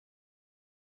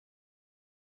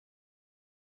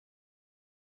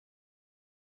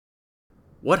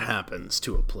What happens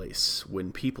to a place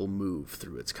when people move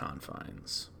through its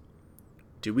confines?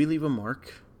 Do we leave a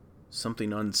mark?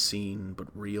 Something unseen but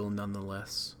real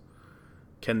nonetheless?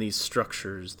 Can these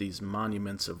structures, these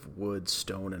monuments of wood,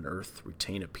 stone, and earth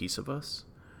retain a piece of us?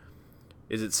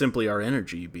 Is it simply our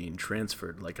energy being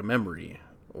transferred like a memory,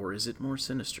 or is it more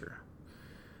sinister?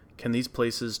 Can these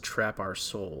places trap our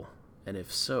soul? And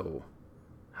if so,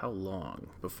 how long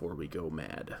before we go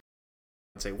mad?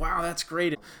 I'd say, wow, that's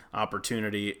great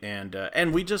opportunity, and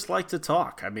we just like to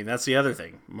talk. I mean, that's the other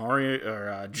thing. Mario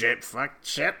or J, fuck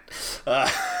shit,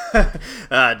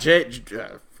 J,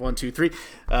 1, 2, 3, Jr.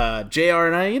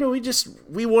 and I,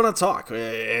 we want to talk.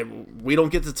 We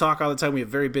don't get to talk all the time. We have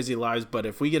very busy lives, but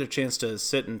if we get a chance to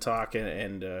sit and talk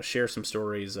and share some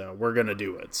stories, we're gonna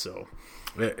do it. So,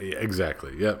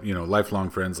 exactly. Yep. Lifelong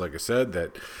friends, like I said,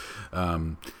 that.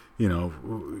 We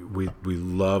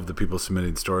love the people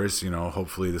submitting stories.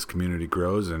 Hopefully this community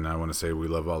grows, and I want to say we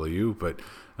love all of you. But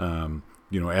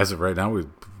as of right now,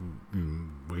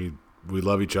 we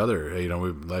love each other.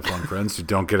 We're lifelong friends who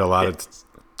don't get a lot of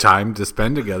time to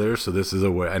spend together. So this is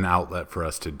an outlet for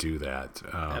us to do that.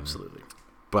 Absolutely.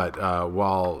 But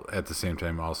while at the same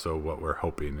time, also what we're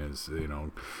hoping is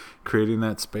creating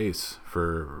that space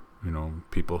for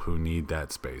people who need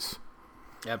that space.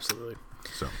 Absolutely.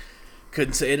 So.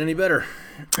 Couldn't say it any better.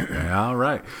 All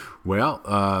right.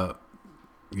 Well,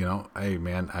 hey,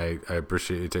 man, I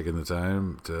appreciate you taking the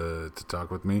time to talk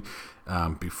with me.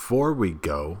 Before we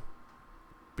get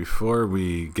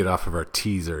off of our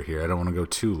teaser here, I don't want to go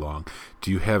too long.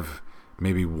 Do you have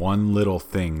maybe one little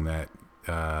thing that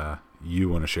you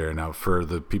want to share? Now, for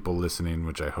the people listening,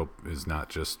 which I hope is not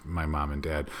just my mom and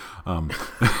dad.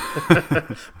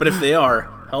 But if they are,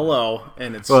 hello.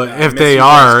 And it's if they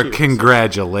are,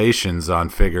 congratulations on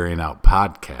figuring out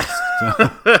podcasts.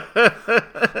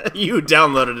 You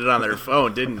downloaded it on their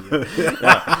phone, didn't you?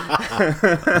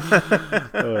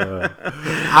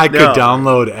 I could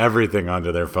download everything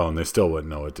onto their phone. They still wouldn't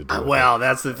know what to do. Well,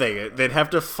 that's the thing. They'd have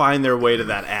to find their way to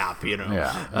that app,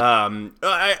 Yeah.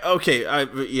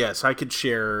 Yes, I could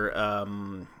share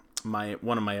one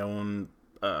of my own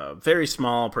very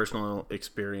small personal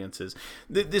experiences.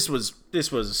 This was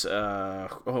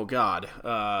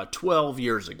 12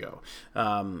 years ago.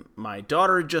 My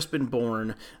daughter had just been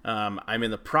born. I'm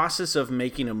in the process of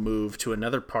making a move to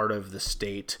another part of the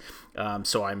state.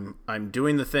 So I'm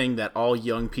doing the thing that all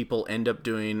young people end up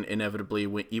doing inevitably,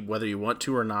 whether you want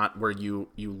to or not, where you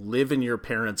live in your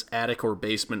parents' attic or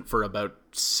basement for about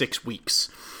 6 weeks.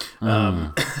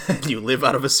 You live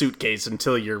out of a suitcase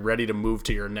until you're ready to move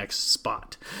to your next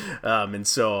spot. And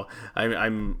so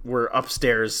we're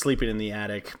upstairs sleeping in the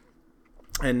attic,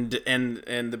 and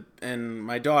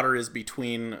my daughter is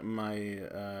between my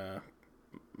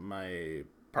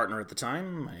partner at the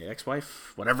time, my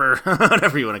ex-wife, whatever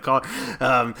you want to call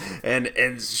her,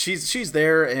 and she's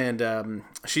there, and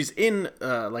she's in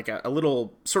like a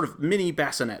little sort of mini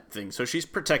bassinet thing, so she's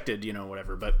protected,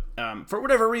 whatever. But for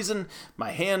whatever reason,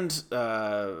 my hand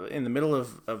in the middle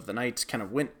of the night kind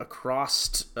of went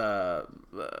across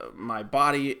my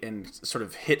body and sort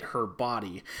of hit her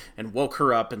body and woke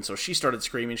her up, and so she started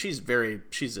screaming. She's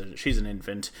an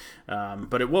infant,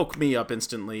 but it woke me up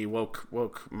instantly. Woke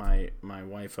my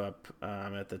wife up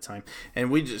at the time, and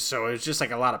so it was just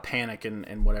like a lot of panic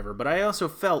and whatever. But I also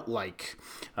felt like,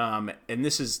 and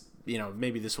this is,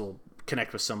 maybe this will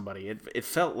connect with somebody. It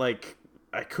felt like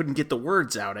I couldn't get the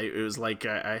words out. It was like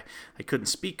I couldn't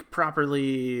speak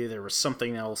properly. There was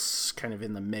something else kind of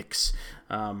in the mix.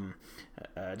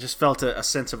 Just felt a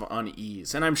sense of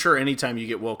unease, and I'm sure anytime you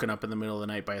get woken up in the middle of the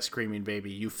night by a screaming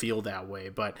baby, you feel that way.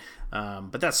 But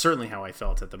that's certainly how I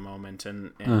felt at the moment.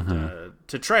 And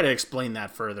to try to explain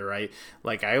that further, I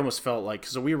almost felt like,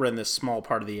 so we were in this small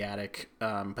part of the attic,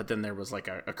 but then there was like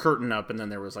a curtain up, and then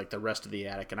there was like the rest of the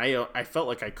attic, and I felt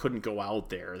like I couldn't go out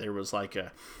there. There was like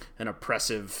an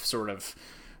oppressive sort of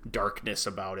darkness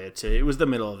about it. It was the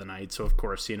middle of the night, so of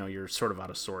course, you're sort of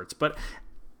out of sorts. But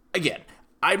again,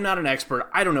 I'm not an expert.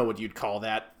 I don't know what you'd call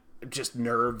that. Just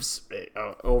nerves,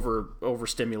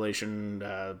 overstimulation,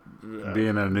 being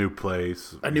in a new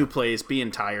place, being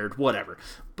tired, whatever.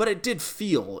 But it did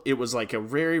feel, it was like a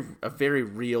very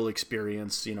real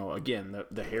experience. Again,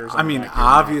 the hairs. I mean,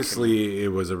 obviously, it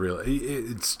was a real.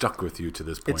 It stuck with you to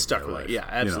this point. It stuck with me. Yeah,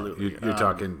 absolutely. You're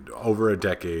talking over a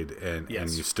decade, and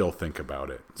you still think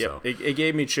about it. Yeah, so. It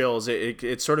gave me chills.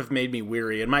 It sort of made me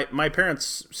weary. And my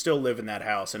parents still live in that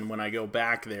house, and when I go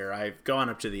back there, I've gone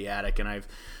up to the attic, and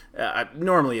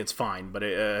normally it's fine, but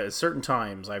at certain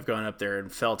times I've gone up there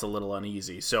and felt a little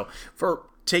uneasy. So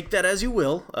take that as you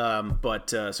will. But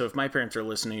so if my parents are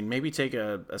listening, maybe take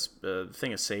a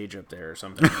thing of sage up there or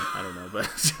something. I don't know, but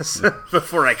just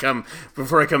before I come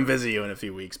visit you in a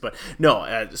few weeks. But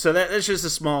no, so that's just a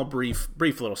small, brief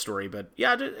little story. But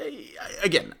yeah,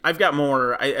 again, I've got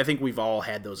more. I think we've all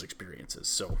had those experiences.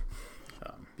 So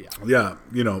yeah,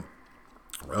 you know,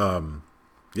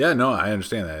 yeah, no, I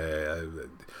understand that.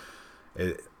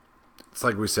 It's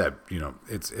like we said, you know,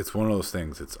 it's one of those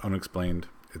things. It's unexplained.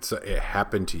 It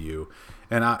happened to you,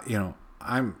 and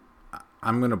I'm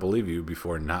going to believe you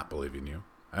before not believing you.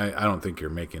 I don't think you're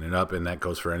making it up, and that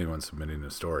goes for anyone submitting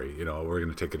a story. You know, we're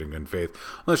going to take it in good faith,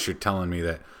 unless you're telling me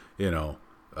that, you know,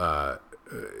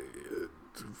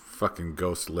 fucking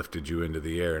ghost lifted you into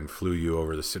the air and flew you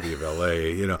over the city of LA.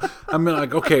 You know, I'm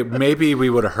like, okay, maybe we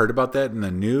would have heard about that in the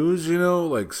news. You know,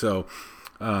 like so,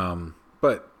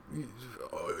 but.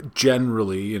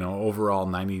 Generally, you know, overall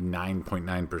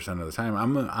 99.9% of the time,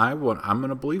 I'm going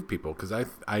to believe people, because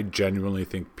I genuinely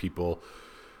think people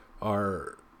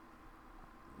are,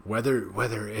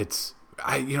 whether it's,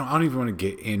 I don't even want to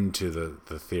get into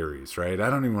the theories, right?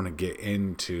 I don't even want to get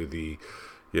into the,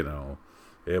 you know,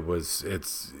 it's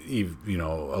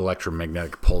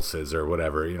electromagnetic pulses or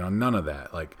whatever, you know, none of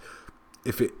that. Like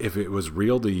if it was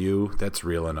real to you, that's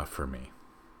real enough for me.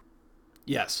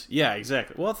 Yes. Yeah,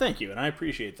 exactly. Well, thank you. And I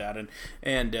appreciate that.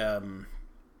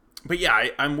 But yeah,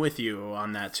 I'm with you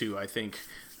on that too. I think,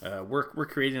 we're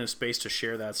creating a space to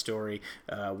share that story.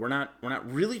 We're not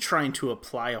really trying to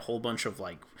apply a whole bunch of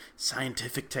like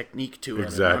scientific technique to it.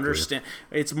 Exactly. And understand.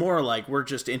 It's more like we're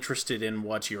just interested in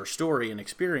what your story and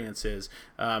experience is.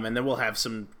 And then we'll have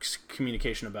some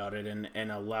communication about it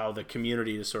and allow the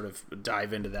community to sort of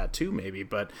dive into that too, maybe.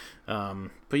 But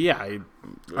yeah,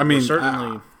 I mean,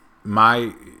 certainly.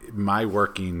 My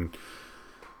working,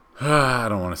 I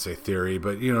don't want to say theory,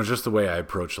 but, you know, just the way I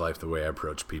approach life, the way I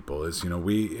approach people is, you know,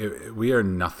 we are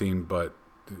nothing but,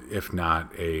 if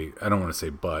not I don't want to say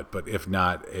but if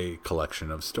not a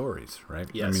collection of stories, right?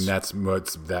 Yes. I mean, that's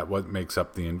what makes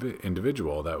up the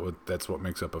individual. That's what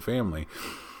makes up a family.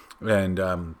 And,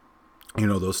 you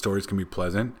know, those stories can be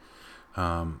pleasant.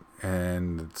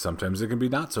 And sometimes they can be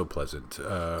not so pleasant,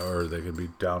 or they can be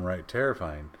downright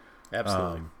terrifying.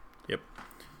 Absolutely. Yep.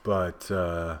 But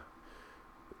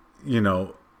you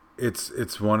know,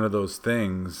 it's one of those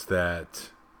things that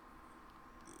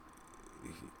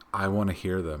I want to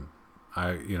hear them.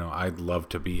 I'd love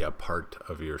to be a part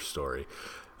of your story.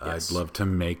 Yes. I'd love to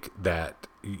make that,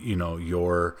 you know,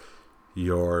 your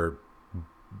you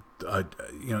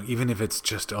know, even if it's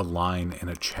just a line in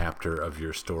a chapter of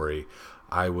your story,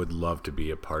 I would love to be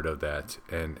a part of that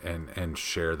and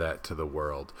share that to the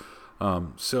world.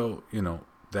 So, you know,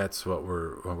 that's what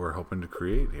we're hoping to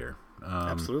create here.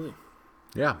 Absolutely.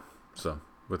 Yeah. So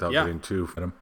without getting too,